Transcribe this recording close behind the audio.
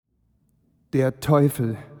Der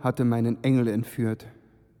Teufel hatte meinen Engel entführt.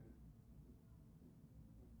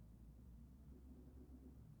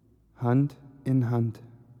 Hand in Hand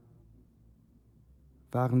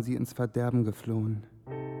waren sie ins Verderben geflohen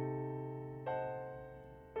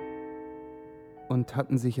und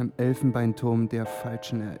hatten sich im Elfenbeinturm der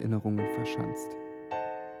falschen Erinnerungen verschanzt.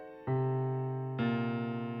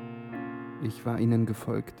 Ich war ihnen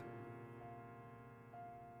gefolgt.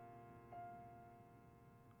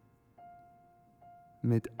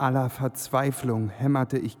 Mit aller Verzweiflung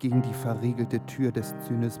hämmerte ich gegen die verriegelte Tür des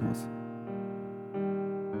Zynismus.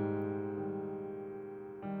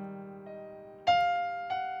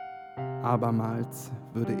 Abermals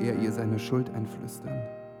würde er ihr seine Schuld einflüstern,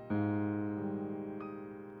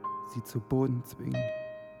 sie zu Boden zwingen,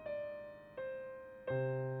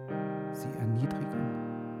 sie erniedrigen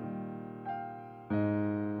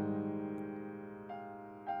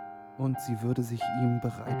und sie würde sich ihm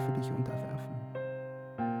bereitwillig unterwerfen,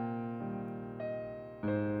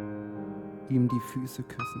 ihm die Füße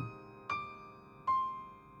küssen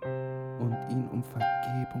und ihn um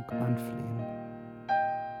Vergebung anflehen.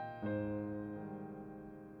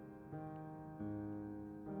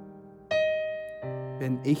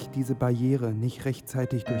 Wenn ich diese Barriere nicht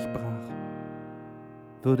rechtzeitig durchbrach,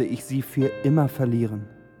 würde ich sie für immer verlieren.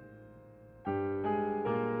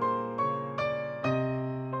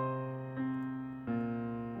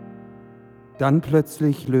 Dann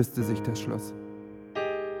plötzlich löste sich das Schloss.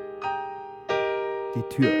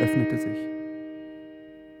 Die Tür öffnete sich.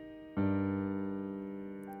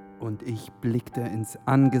 Und ich blickte ins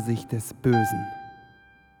Angesicht des Bösen.